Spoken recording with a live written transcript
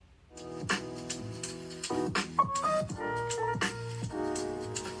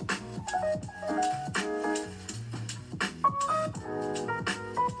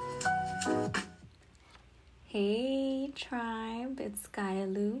it's Gaia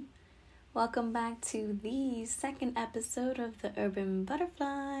Lou. Welcome back to the second episode of the Urban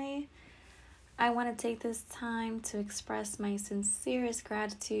Butterfly. I want to take this time to express my sincerest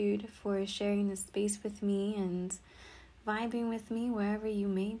gratitude for sharing this space with me and vibing with me wherever you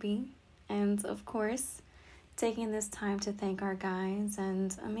may be. And of course, taking this time to thank our guides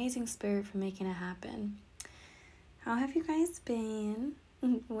and amazing spirit for making it happen. How have you guys been?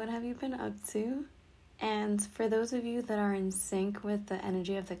 What have you been up to? And for those of you that are in sync with the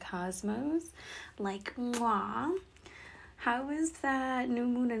energy of the cosmos, like mwah, how is that new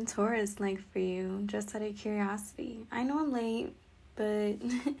moon in Taurus like for you? Just out of curiosity. I know I'm late, but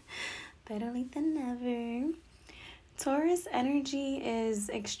better late than never. Taurus energy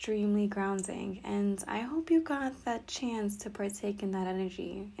is extremely grounding, and I hope you got that chance to partake in that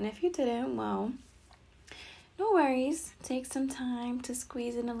energy. And if you didn't, well, no worries. Take some time to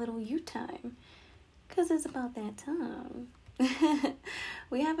squeeze in a little you time. Because it's about that time.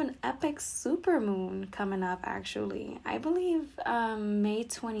 We have an epic supermoon coming up, actually. I believe May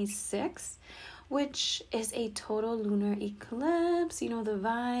 26th, which is a total lunar eclipse. You know the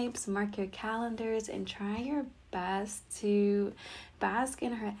vibes. Mark your calendars and try your best to bask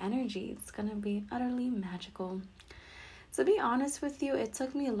in her energy. It's going to be utterly magical. To be honest with you, it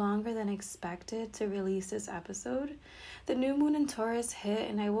took me longer than expected to release this episode. The new moon in Taurus hit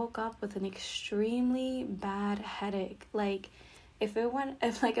and I woke up with an extremely bad headache. If I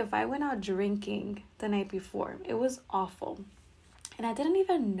went out drinking the night before, it was awful. And I didn't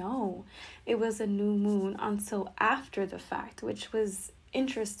even know it was a new moon until after the fact, which was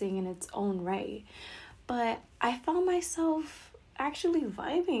interesting in its own right. But I found myself actually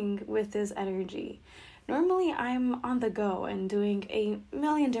vibing with this energy. Normally, I'm on the go and doing a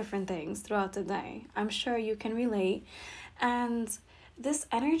million different things throughout the day. I'm sure you can relate. And this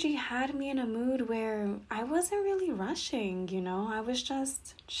energy had me in a mood where I wasn't really rushing, I was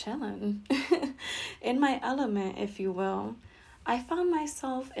just chilling in my element, if you will. I found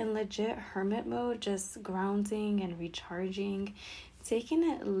myself in legit hermit mode, just grounding and recharging, taking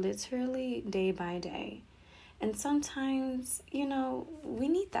it literally day by day. And sometimes, we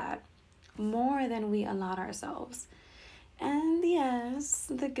need that more than we allowed ourselves. And yes,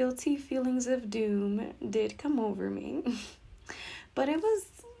 the guilty feelings of doom did come over me. But it was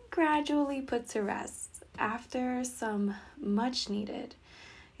gradually put to rest after some much needed,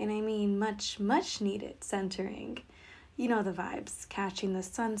 and I mean much needed centering. You know the vibes, catching the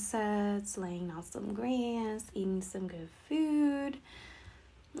sunsets, laying out some grass, eating some good food.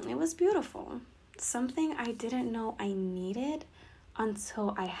 It was beautiful. Something I didn't know I needed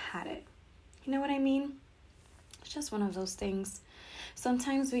until I had it. You know what I mean? It's just one of those things.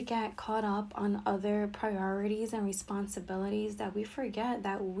 Sometimes we get caught up on other priorities and responsibilities that we forget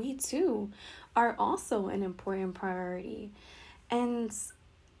that we too are also an important priority. And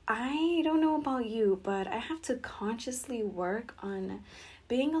I don't know about you, but I have to consciously work on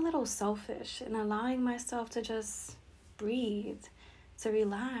being a little selfish and allowing myself to just breathe, to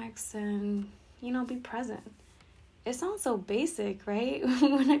relax and, be present. It sounds so basic, right?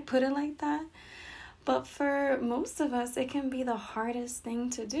 When I put it like that. But for most of us, it can be the hardest thing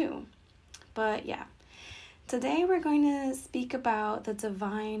to do. But yeah, today we're going to speak about the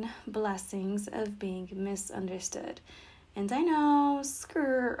divine blessings of being misunderstood. And I know,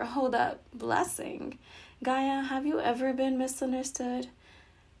 hold up, blessing. Gaia, have you ever been misunderstood?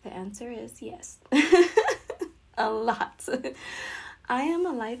 The answer is yes. A lot. I am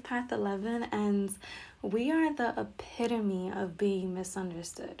a Life Path 11 and we are the epitome of being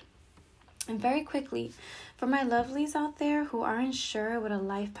misunderstood. And very quickly, for my lovelies out there who aren't sure what a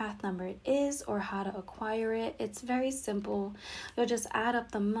life path number is or how to acquire it, it's very simple. You'll just add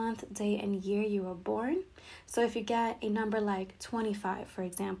up the month, day, and year you were born. So if you get a number like 25, for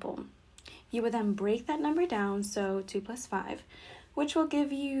example, you would then break that number down, so 2 plus 5, which will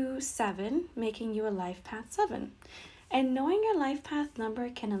give you 7, making you a life path 7. And knowing your life path number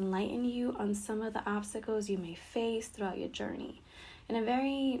can enlighten you on some of the obstacles you may face throughout your journey. In a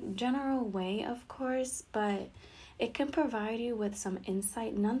very general way, of course, but it can provide you with some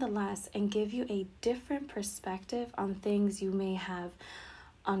insight nonetheless and give you a different perspective on things you may have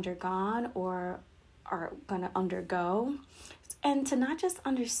undergone or are going to undergo. And to not just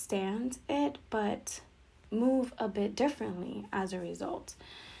understand it, but move a bit differently as a result.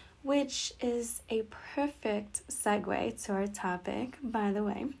 Which is a perfect segue to our topic, by the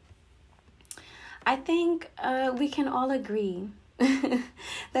way. I think we can all agree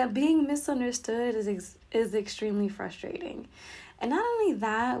that being misunderstood is extremely frustrating. And not only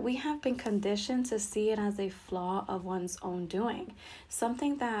that, we have been conditioned to see it as a flaw of one's own doing,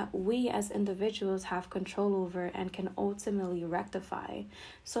 something that we as individuals have control over and can ultimately rectify,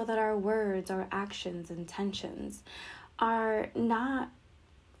 so that our words, our actions, intentions are not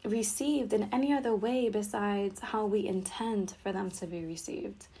received in any other way besides how we intend for them to be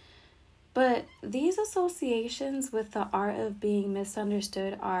received. But these associations with the art of being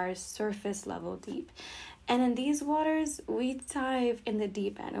misunderstood are surface level deep. And in these waters, we dive in the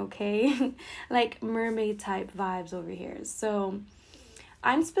deep end, okay? Like mermaid type vibes over here. So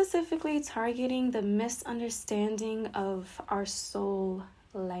I'm specifically targeting the misunderstanding of our soul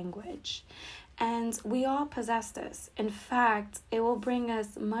language. And we all possess this. In fact, it will bring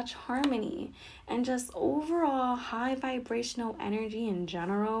us much harmony and just overall high vibrational energy in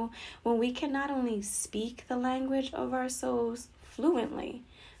general when we can not only speak the language of our souls fluently,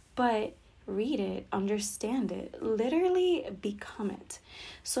 but read it, understand it, literally become it,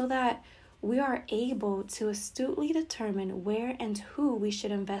 so that we are able to astutely determine where and who we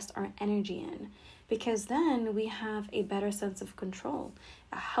should invest our energy in, because then we have a better sense of control,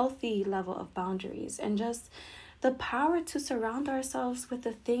 a healthy level of boundaries, and just the power to surround ourselves with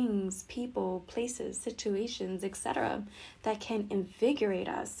the things, people, places, situations, etc., that can invigorate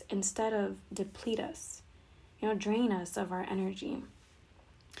us instead of deplete us, drain us of our energy.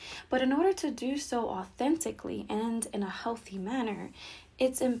 But in order to do so authentically and in a healthy manner,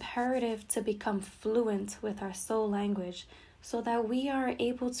 it's imperative to become fluent with our soul language so that we are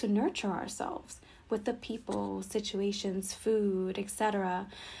able to nurture ourselves with the people, situations, food, etc.,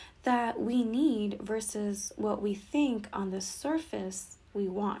 that we need versus what we think on the surface we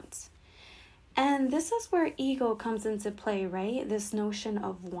want. And this is where ego comes into play, right? This notion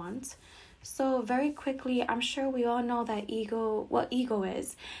of want. So very quickly, I'm sure we all know what ego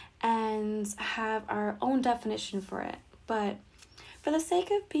is, and have our own definition for it. But for the sake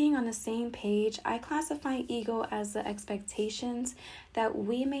of being on the same page, I classify ego as the expectations that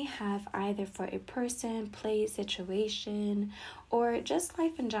we may have either for a person, place, situation, or just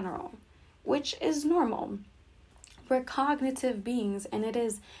life in general, which is normal. We're cognitive beings, and it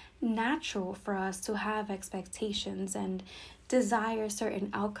is natural for us to have expectations and desire certain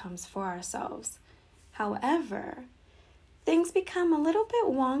outcomes for ourselves. However, things become a little bit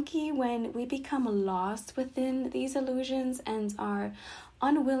wonky when we become lost within these illusions and are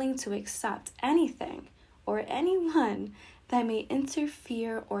unwilling to accept anything or anyone that may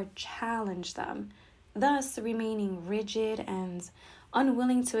interfere or challenge them, thus remaining rigid and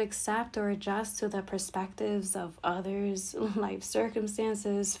unwilling to accept or adjust to the perspectives of others, life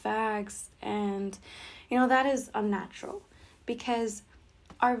circumstances, facts, and that is unnatural, because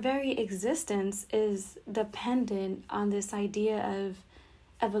our very existence is dependent on this idea of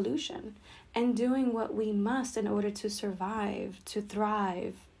evolution and doing what we must in order to survive, to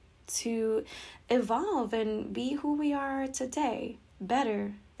thrive, to evolve and be who we are today,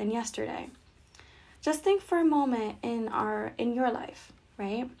 better than yesterday. Just think for a moment in your life,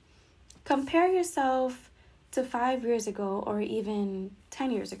 right? Compare yourself to 5 years ago or even 10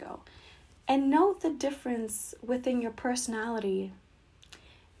 years ago, and note the difference within your personality,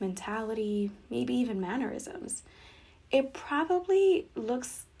 mentality, maybe even mannerisms. It probably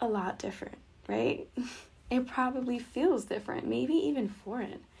looks a lot different, right? It probably feels different, maybe even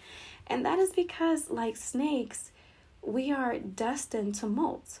foreign. And that is because, like snakes, we are destined to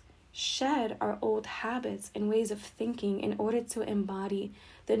molt, shed our old habits and ways of thinking in order to embody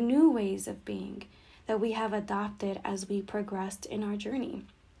the new ways of being that we have adopted as we progressed in our journey.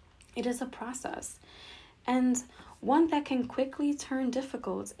 It is a process, and one that can quickly turn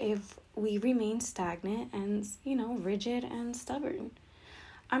difficult if we remain stagnant and, rigid and stubborn.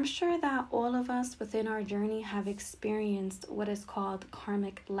 I'm sure that all of us within our journey have experienced what is called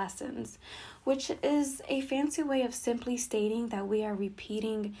karmic lessons, which is a fancy way of simply stating that we are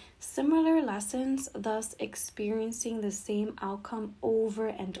repeating similar lessons, thus experiencing the same outcome over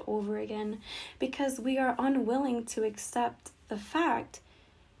and over again, because we are unwilling to accept the fact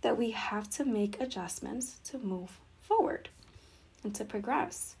that we have to make adjustments to move forward and to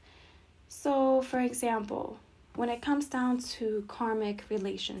progress. So, for example, when it comes down to karmic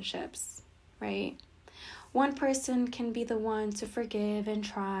relationships, right? One person can be the one to forgive and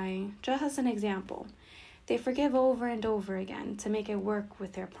try, just as an example. They forgive over and over again to make it work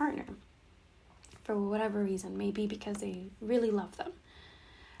with their partner for whatever reason, maybe because they really love them.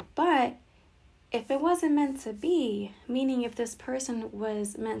 But if it wasn't meant to be, meaning if this person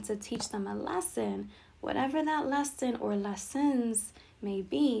was meant to teach them a lesson, whatever that lesson or lessons may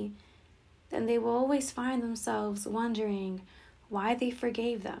be, then they will always find themselves wondering why they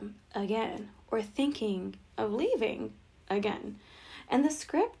forgave them again, or thinking of leaving again. And the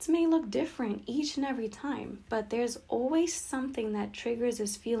script may look different each and every time, but there's always something that triggers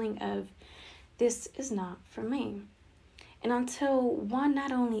this feeling of, this is not for me. And until one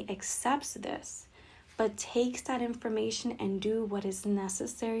not only accepts this, but takes that information and do what is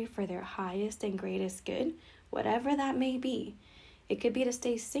necessary for their highest and greatest good, whatever that may be. It could be to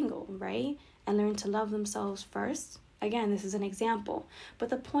stay single, right? And learn to love themselves first. Again, this is an example. But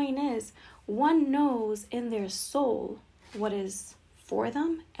the point is, one knows in their soul what is for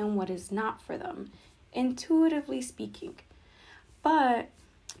them and what is not for them, intuitively speaking. But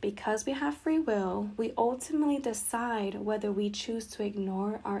because we have free will, we ultimately decide whether we choose to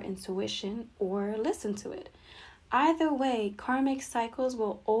ignore our intuition or listen to it. Either way, karmic cycles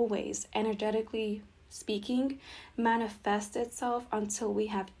will always, energetically speaking, manifest itself until we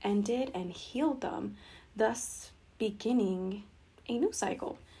have ended and healed them, thus beginning a new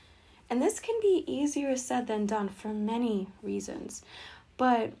cycle. And this can be easier said than done for many reasons.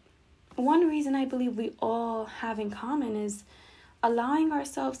 But one reason I believe we all have in common is allowing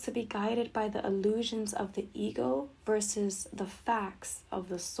ourselves to be guided by the illusions of the ego versus the facts of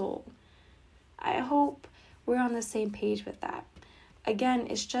the soul. I hope we're on the same page with that. Again,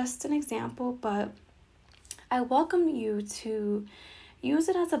 it's just an example, but I welcome you to use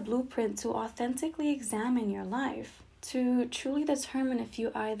it as a blueprint to authentically examine your life, to truly determine if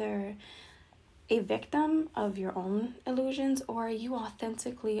you either a victim of your own illusions or are you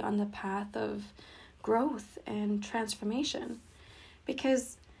authentically on the path of growth and transformation.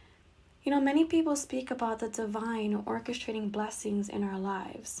 Because, many people speak about the divine orchestrating blessings in our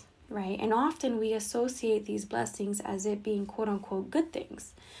lives, right? And often we associate these blessings as it being quote unquote good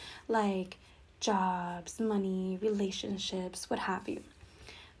things, like jobs, money, relationships, what have you.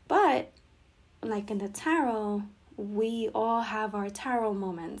 But like in the tarot, we all have our tower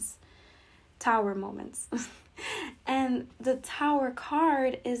moments. And the Tower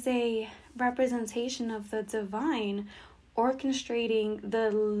card is a representation of the divine orchestrating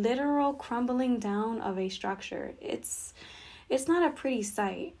the literal crumbling down of a structure. It's not a pretty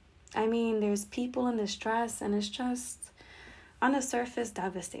sight. I mean, there's people in distress and it's just on the surface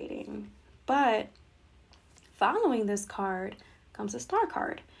devastating. But following this card comes a Star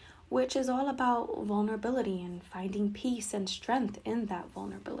card, which is all about vulnerability and finding peace and strength in that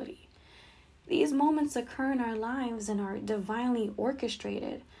vulnerability. These moments occur in our lives and are divinely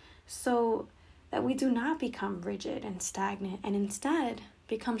orchestrated so that we do not become rigid and stagnant and instead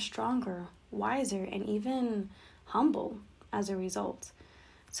become stronger, wiser, and even humble as a result.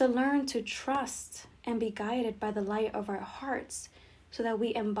 To learn to trust and be guided by the light of our hearts so that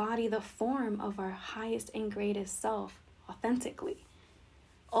we embody the form of our highest and greatest self authentically.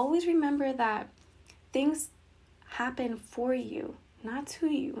 Always remember that things happen for you, not to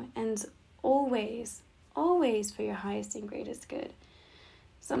you, and always for your highest and greatest good.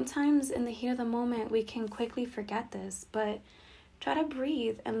 Sometimes in the heat of the moment, we can quickly forget this, but try to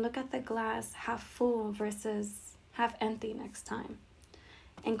breathe and look at the glass half full versus half empty next time.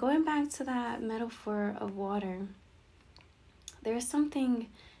 And going back to that metaphor of water, there's something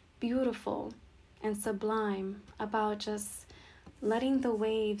beautiful and sublime about just letting the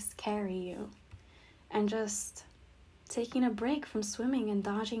waves carry you and just taking a break from swimming and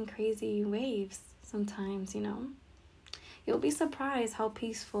dodging crazy waves sometimes, You'll be surprised how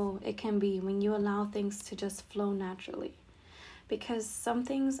peaceful it can be when you allow things to just flow naturally, because some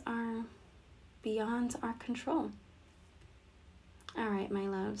things are beyond our control. All right, my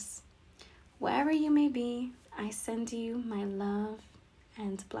loves. Wherever you may be, I send you my love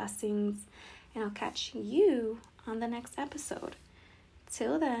and blessings, and I'll catch you on the next episode.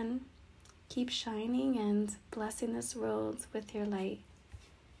 Till then, keep shining and blessing this world with your light.